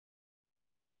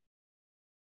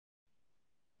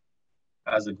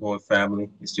How's it going,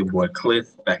 family? It's your boy Cliff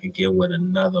back again with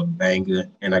another banger,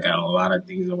 and I got a lot of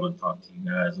things I want to talk to you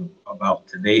guys about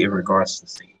today in regards to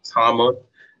Saitama,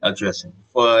 addressing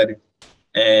FUD,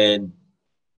 and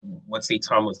what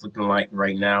Saitama is looking like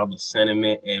right now, the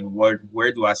sentiment, and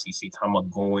where do I see Saitama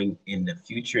going in the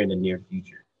future, in the near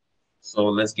future. So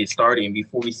let's get started. And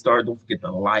before we start, don't forget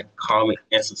to like, comment,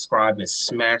 and subscribe, and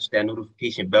smash that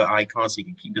notification bell icon so you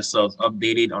can keep yourselves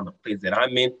updated on the plays that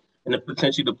I'm in and the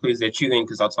potentially the plays that you're in,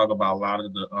 because I'll talk about a lot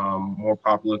of the more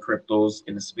popular cryptos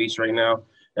in the space right now.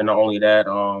 And not only that,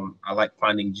 I like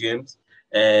finding gems.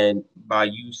 And by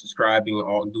you subscribing,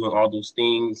 or doing all those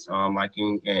things,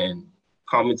 liking and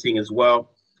commenting as well,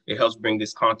 it helps bring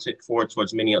this content forward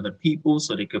towards many other people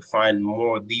so they could find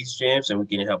more of these gems and we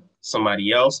can help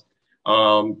somebody else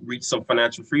reach some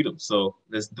financial freedom. So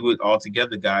let's do it all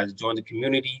together, guys. Join the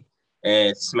community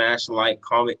and smash like,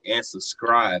 comment, and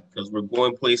subscribe because we're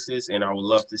going places and I would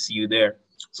love to see you there.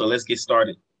 So let's get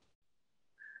started.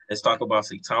 Let's talk about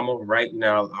Saitama right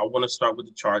now. I want to start with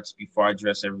the charts before I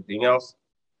address everything else,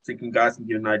 so you guys can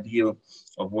get an idea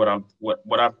of what I'm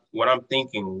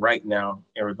thinking right now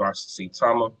in regards to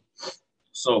Saitama.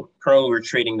 So currently we're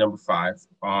trading number 5.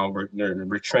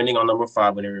 We're trending on number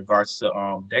 5 in regards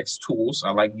to DEX tools. I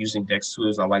like using DEX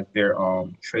tools. I like their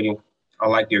trading. I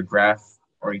like their graph,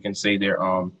 or you can say their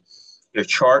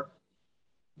chart,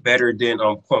 better than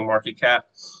CoinMarketCap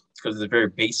because it's very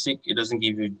basic. It doesn't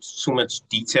give you too much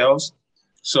details.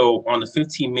 So on the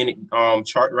 15-minute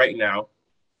chart right now,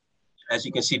 as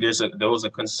you can see, there was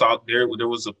a push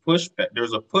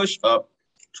up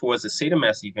towards the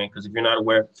Saitamask event, because if you're not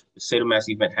aware, the Saitamask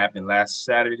event happened last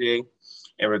Saturday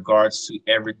in regards to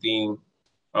everything.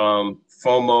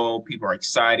 FOMO, people are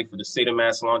excited for the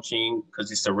Saitamask launching because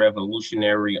it's a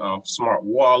revolutionary smart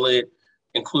wallet,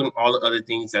 including all the other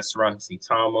things that surround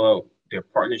Saitama, their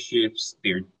partnerships,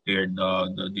 the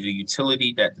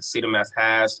utility that the Saitamask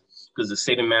has, because the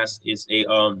Saitamask is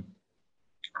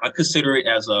I consider it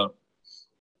as an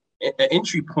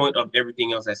entry point of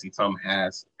everything else that Saitama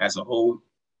has as a whole.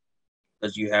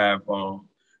 Because you have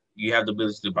the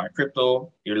ability to buy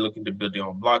crypto. You're looking to build your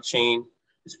own blockchain.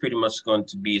 It's pretty much going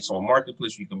to be its own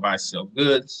marketplace. You can buy, sell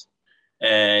goods,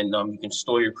 and you can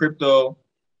store your crypto,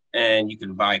 and you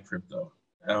can buy crypto,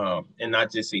 and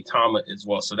not just Saitama as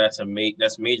well. So that's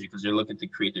major because they're looking to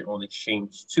create their own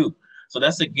exchange too. So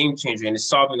that's a game changer, and it's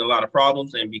solving a lot of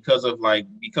problems. And because of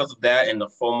that and the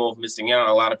FOMO of missing out,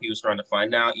 a lot of people are trying to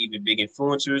find out. Even big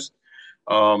influencers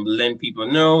letting people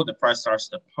know, the price starts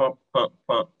to pump,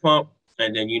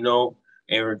 and then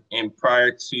and prior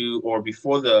to or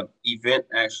before the event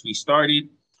actually started,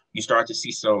 you start to see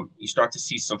some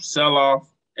sell-off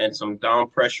and some down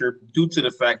pressure due to the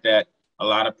fact that a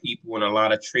lot of people and a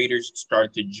lot of traders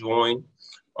start to join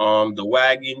the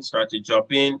wagon, start to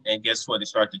jump in, and guess what? They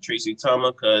start to trade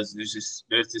Saitama because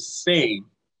there's this saying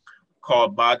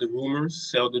called "buy the rumors,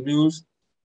 sell the news,"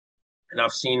 and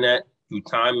I've seen that through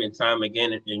time and time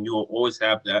again, and you will always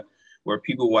have that where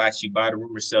people will actually buy the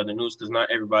rumors, sell the news, because not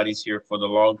everybody's here for the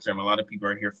long term. A lot of people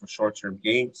are here for short-term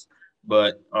gains,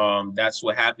 but that's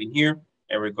what happened here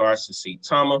in regards to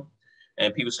Saitama,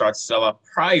 and people start to sell off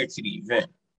prior to the event.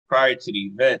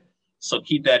 So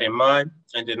keep that in mind.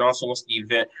 And then also once the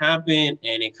event happened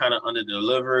and it kind of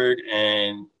under-delivered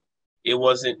and it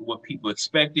wasn't what people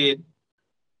expected,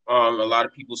 a lot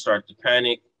of people started to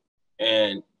panic,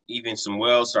 and even some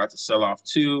whales start to sell off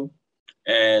too,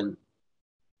 and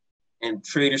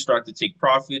traders start to take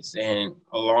profits, and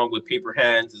along with paper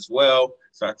hands as well,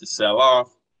 start to sell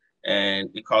off, and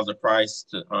it caused the price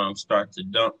to start to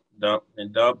dump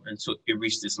until it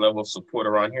reached this level of support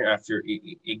around here after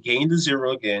it gained to zero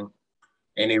again,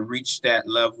 and it reached that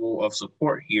level of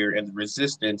support here and the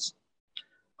resistance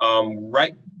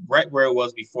right where it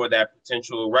was before that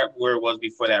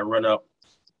run up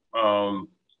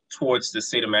towards the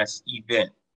Saitamask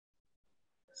event.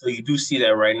 So you do see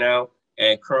that right now,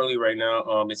 and currently right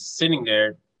now it's sitting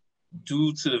there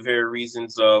due to the very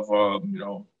reasons of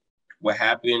what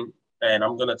happened, and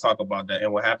I'm going to talk about that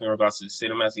and what happened in regards to the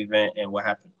Saitamask event and what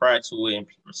happened prior to it and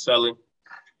people selling,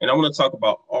 and I want to talk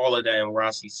about all of that and where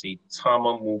I see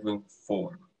Saitama moving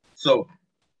forward. So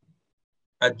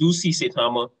I do see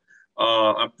Saitama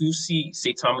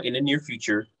in the near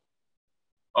future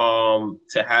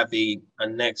to have a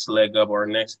next leg up or a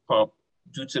next pump,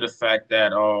 due to the fact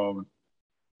that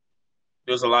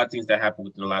there's a lot of things that happened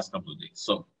within the last couple of days.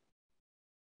 So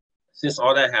since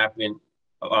all that happened,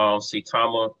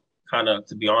 Saitama kind of,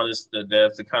 to be honest, the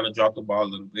devs kind of dropped the ball a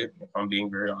little bit, if I'm being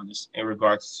very honest, in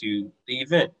regards to the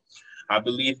event. I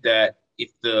believe that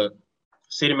if the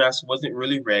Saitamask wasn't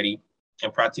really ready,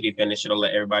 And prior to the event, they should have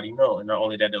let everybody know. And not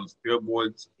only that, there was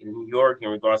billboards in New York in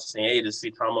regards to saying, hey, the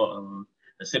Saitama,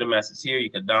 the Saitamask is here.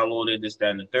 You can download it, this, that,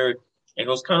 and the third. And it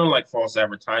was kind of like false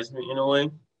advertisement in a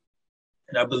way.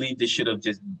 And I believe they should have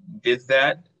just did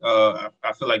that.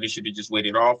 I feel like they should have just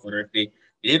waited off, or if they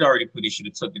did already put it, should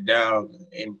have took it down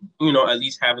and, at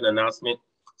least have an announcement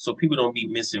so people don't be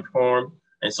misinformed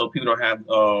and so people don't have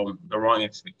the wrong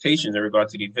expectations in regard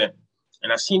to the event.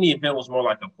 And I seen the event was more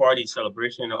like a party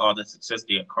celebration of all the success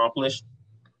they accomplished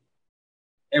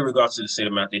in regards to the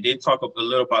Saitamask. They did talk a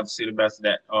little about the Saitamask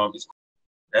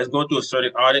that's going through a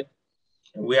certain audit,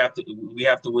 and we have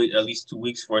to wait at least 2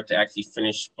 weeks for it to actually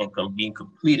finish and being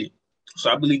completed. So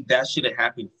I believe that should have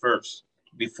happened first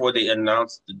before they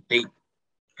announced the date,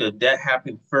 because if that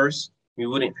happened first, we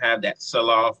wouldn't have that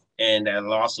sell-off and that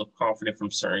loss of confidence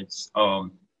from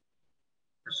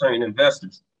certain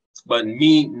investors. But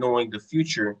me knowing the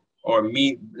future, or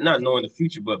me not knowing the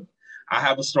future, but I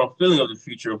have a strong feeling of the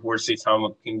future of where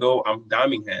Saitama can go. I'm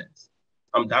diamond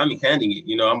handing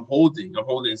it. I'm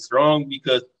holding strong,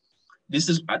 because this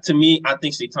is, to me, I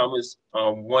think Saitama is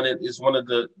one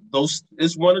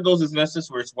of those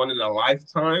investors where it's one in a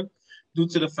lifetime, due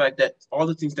to the fact that all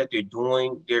the things that they're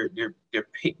doing, they're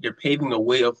paving the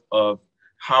way of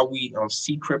how we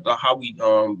see crypto, how we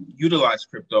utilize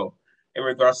crypto in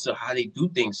regards to how they do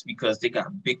things, because they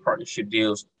got big partnership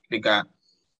deals. They got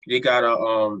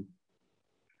a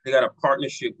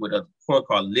partnership with a coin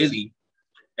called Lily,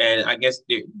 and I guess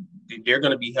they're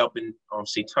going to be helping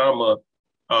Saitama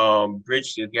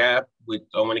bridge the gap with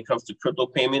when it comes to crypto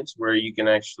payments, where you can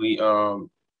actually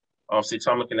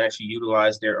Saitama can actually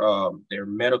utilize their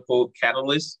medical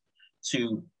catalyst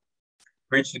to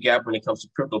bridge the gap when it comes to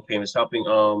crypto payments, helping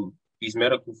the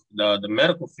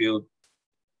medical field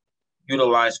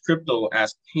utilize crypto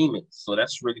as payments. So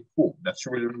that's really cool. That's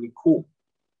really, really cool.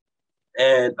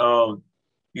 And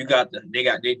they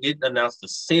did announce the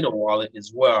SATA wallet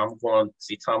as well. I'm going on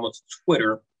Saitama's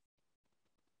Twitter.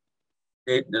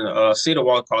 SATA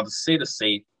wallet called the SATA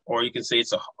Safe, or you can say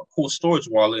it's a cool storage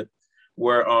wallet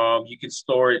where you can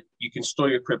store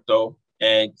your crypto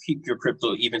and keep your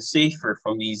crypto even safer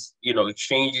from these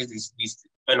exchanges, these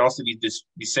and also these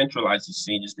decentralized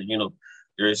exchanges that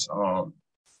there's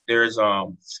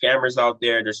scammers out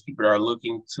there. There's people that are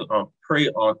looking to prey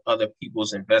on other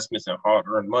people's investments and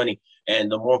hard-earned money.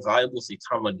 And the more valuable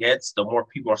Saitama gets, the more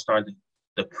people are starting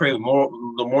to prey. The more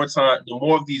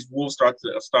of these wolves start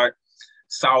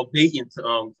salivating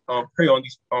to prey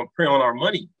on our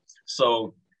money.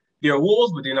 So they're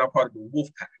wolves, but they're not part of the wolf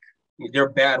pack. They're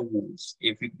bad wolves.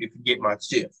 If you get my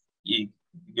shift, you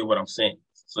get what I'm saying.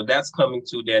 So that's coming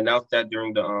to. They announced that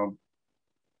during the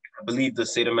I believe the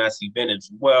Saitamask event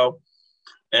as well.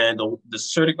 And the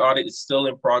CERTIC audit is still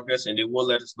in progress, and they will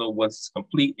let us know once it's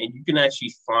complete. And you can actually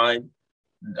keep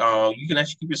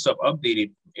yourself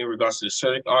updated in regards to the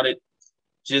CERTIC audit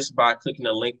just by clicking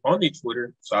the link on their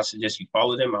Twitter. So I suggest you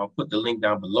follow them. I'll put the link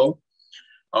down below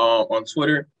on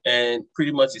Twitter, and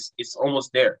pretty much it's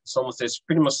almost there. It's almost there. It's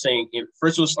pretty much saying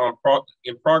first it was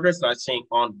in progress, not saying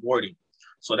onboarding.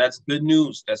 So that's good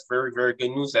news. That's very, very good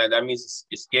news. That means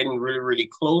it's getting really, really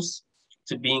close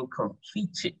to being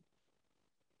completed.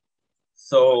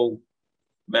 So,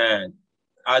 man,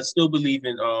 I still believe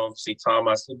in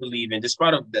Saitama. I still believe in,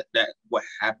 despite of that what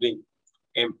happened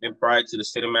in prior to the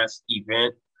Saitamask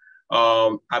event,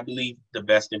 I believe the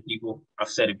best in people. I've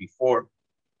said it before.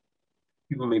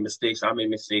 People make mistakes. I make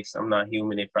mistakes. I'm not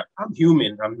human. In fact, I'm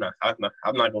human. I'm not gonna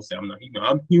say I'm not human.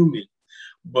 I'm human.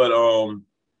 But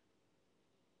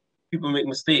people make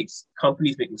mistakes.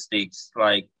 Companies make mistakes.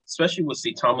 Like, especially what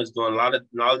Saitama's doing. A lot of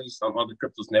these other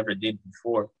cryptos never did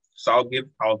before. So I'll give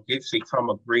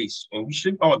Saitama grace, and we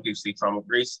should all give Saitama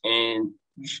grace, and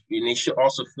they should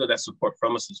also feel that support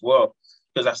from us as well,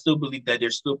 because I still believe that they're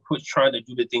still trying to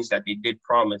do the things that they did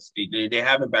promise. They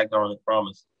haven't backed down on the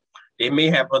promise. They may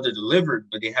have under-delivered,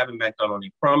 but they haven't backed down on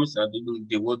their promise, and I do believe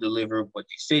they will deliver what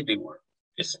they said they were,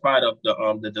 despite of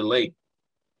the delay.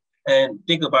 And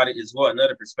think about it as well,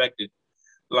 another perspective.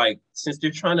 Like, since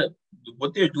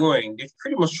what they're doing, they're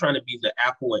pretty much trying to be the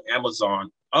Apple and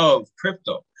Amazon of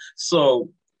crypto. So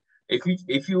if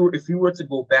you were to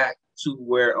go back to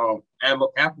where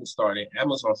Apple started,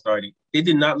 Amazon started, they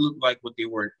did not look like what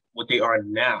they are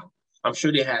now. I'm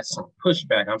sure they had some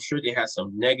pushback. I'm sure they had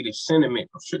some negative sentiment.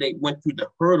 I'm sure they went through the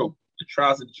hurdle, the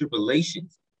trials and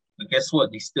tribulations. But guess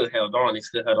what? They still held on. They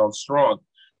still held on strong.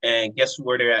 And guess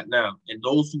where they're at now? And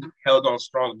those who held on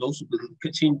strong, those who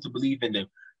continue to believe in them,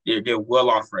 they're well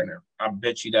off right now. I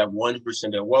bet you that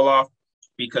 100% they're well off,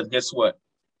 because guess what?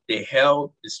 They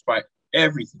held despite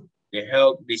everything. They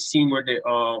held. They seen where these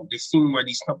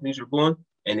companies are going,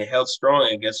 and it held strong.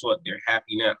 And guess what? They're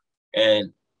happy now.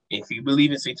 And if you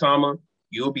believe in Saitama,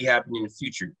 you'll be happy in the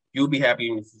future. You'll be happy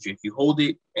in the future if you hold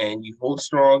it and you hold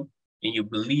strong and you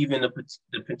believe in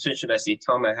the potential that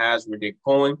Saitama has where they're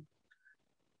going.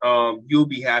 You'll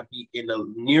be happy in the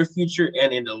near future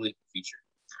and in the late future.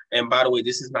 And by the way,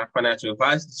 this is not financial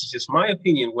advice. This is just my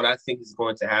opinion, what I think is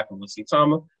going to happen with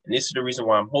Saitama. And this is the reason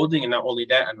why I'm holding. And not only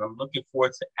that, and I'm looking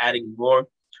forward to adding more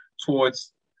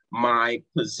towards my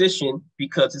position,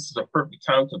 because this is a perfect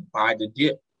time to buy the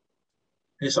dip.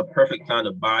 It's a perfect time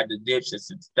to buy the dip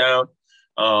since it's down.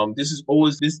 This is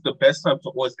the best time to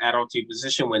always add on to your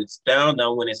position when it's down,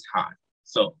 not when it's high.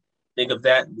 So think of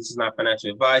that. This is not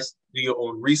financial advice. Do your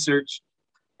own research.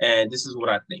 And this is what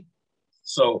I think.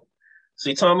 So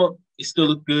Saitama, it still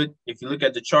looks good. If you look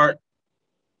at the chart,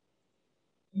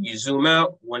 you zoom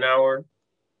out 1 hour,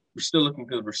 we're still looking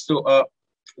good. We're still up.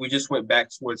 We just went back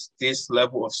towards this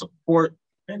level of support.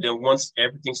 And then once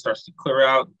everything starts to clear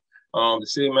out, the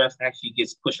Saitamask actually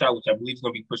gets pushed out, which I believe is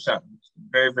going to be pushed out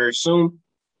very, very soon.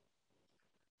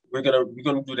 We're gonna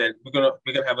do that. We're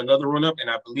gonna have another run up, and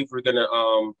I believe we're gonna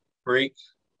break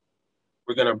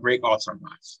all-time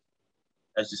highs.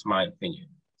 That's just my opinion.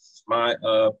 It's my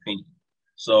opinion.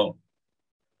 So,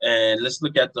 and let's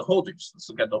look at the holders. Let's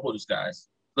look at the holders, guys.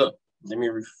 Look, let me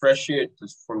refresh it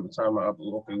just from the time I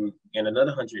upload. Okay, we get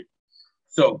another 100.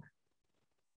 So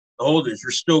the holders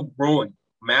are still growing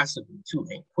massively too,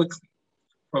 and quickly.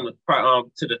 From the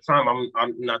to the time,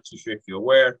 I'm not too sure if you're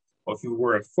aware or if you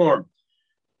were informed.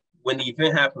 When the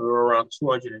event happened, we were around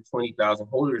 220,000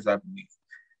 holders, I believe.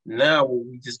 Now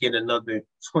we just get another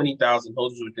 20,000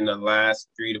 holders within the last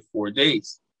 3 to 4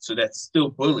 days. So that's still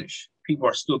bullish. People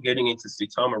are still getting into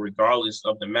Saitama regardless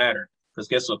of the matter. Because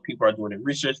guess what? People are doing the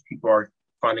research. People are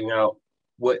finding out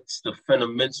what's the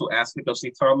fundamental aspect of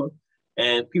Saitama.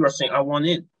 And people are saying, I want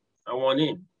in. I want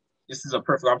in. This is a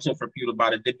perfect opportunity for people to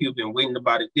buy the dip. People have been waiting to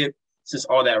buy the dip since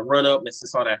all that run up and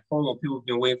since all that FOMO. People have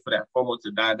been waiting for that FOMO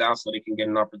to die down so they can get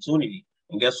an opportunity.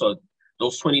 And guess what?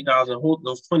 Those 20,000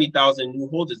 new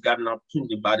holders got an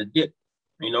opportunity to buy the dip.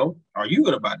 You know, are you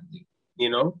going to buy the dip? You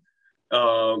know,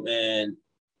 and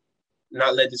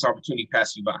not let this opportunity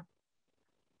pass you by.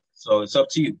 So it's up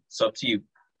to you. It's up to you.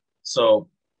 So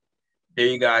there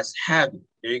you guys have it.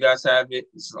 There you guys have it.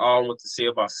 This is all I want to say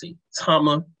about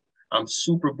Saitama. I'm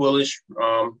super bullish.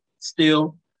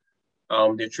 Still,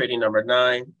 they're trading number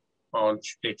 9 on.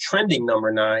 They're trending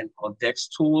number 9 on DEX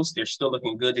tools. They're still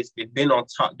looking good. They've been on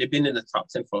top. They've been in the top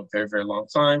 10 for a very, very long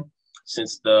time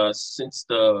since the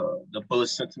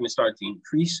bullish sentiment started to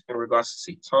increase in regards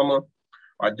to Saitama.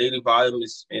 Our daily volume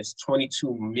is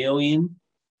 22 million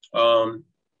on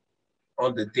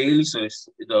the daily. So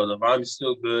the volume is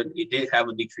still good. It did have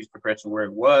a decrease compared to where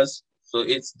it was. So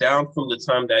it's down from the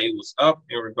time that it was up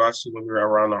in regards to when we were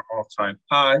around our all-time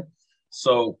high.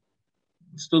 So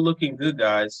still looking good,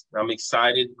 guys. I'm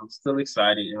excited. I'm still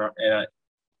excited. And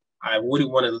I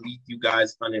wouldn't want to leave you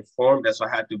guys uninformed. That's why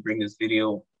I had to bring this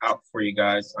video out for you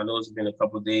guys. I know it's been a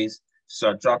couple of days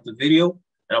since I dropped the video.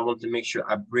 And I want to make sure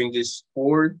I bring this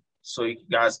forward so you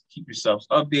guys keep yourselves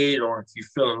updated, or if you're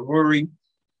feeling worried,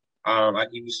 I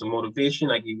give you some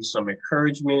motivation. I give you some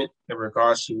encouragement in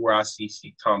regards to where I see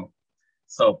Saitama.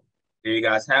 So there you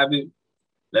guys have it.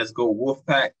 Let's go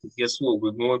Wolfpack. Guess what?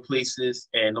 We're going places.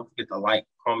 And don't forget to like,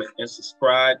 comment, and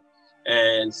subscribe.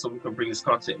 And so we can bring this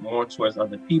content more towards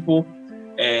other people.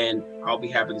 And I'll be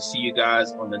happy to see you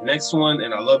guys on the next one.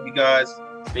 And I love you guys.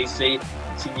 Stay safe,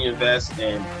 continue to invest,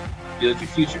 and build your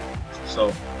future.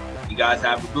 So you guys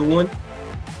have a good one.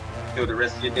 Enjoy the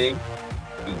rest of your day.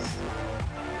 Peace.